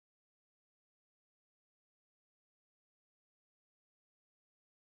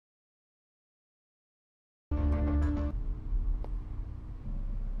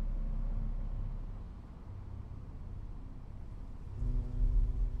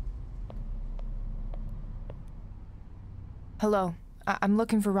Hello. I'm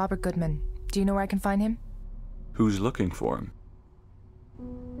looking for Robert Goodman. Do you know where I can find him? Who's looking for him?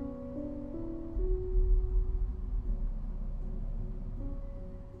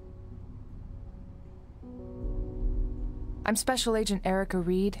 I'm Special Agent Erica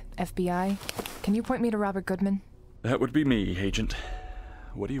Reed, FBI. Can you point me to Robert Goodman? That would be me, Agent.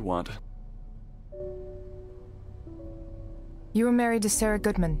 What do you want? You were married to Sarah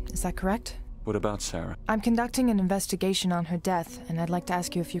Goodman, is that correct? What about Sarah? I'm conducting an investigation on her death, and I'd like to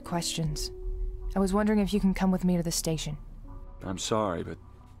ask you a few questions. I was wondering if you can come with me to the station. I'm sorry, but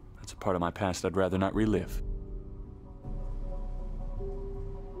that's a part of my past I'd rather not relive.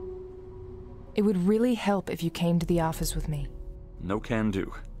 It would really help if you came to the office with me. No can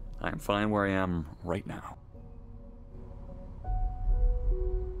do. I'm fine where I am right now.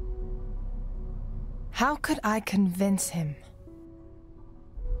 How could I convince him?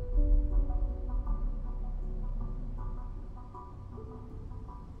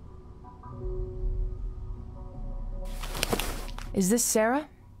 Is this Sarah?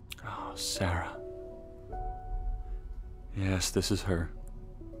 Oh, Sarah. Yes, this is her.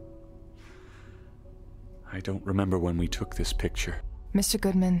 I don't remember when we took this picture. Mr.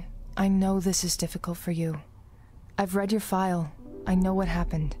 Goodman, I know this is difficult for you. I've read your file. I know what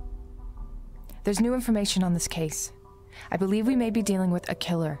happened. There's new information on this case. I believe we may be dealing with a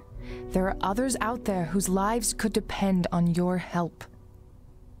killer. There are others out there whose lives could depend on your help.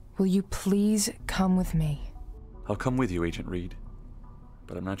 Will you please come with me? I'll come with you, Agent Reed.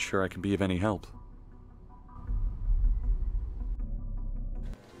 But I'm not sure I can be of any help.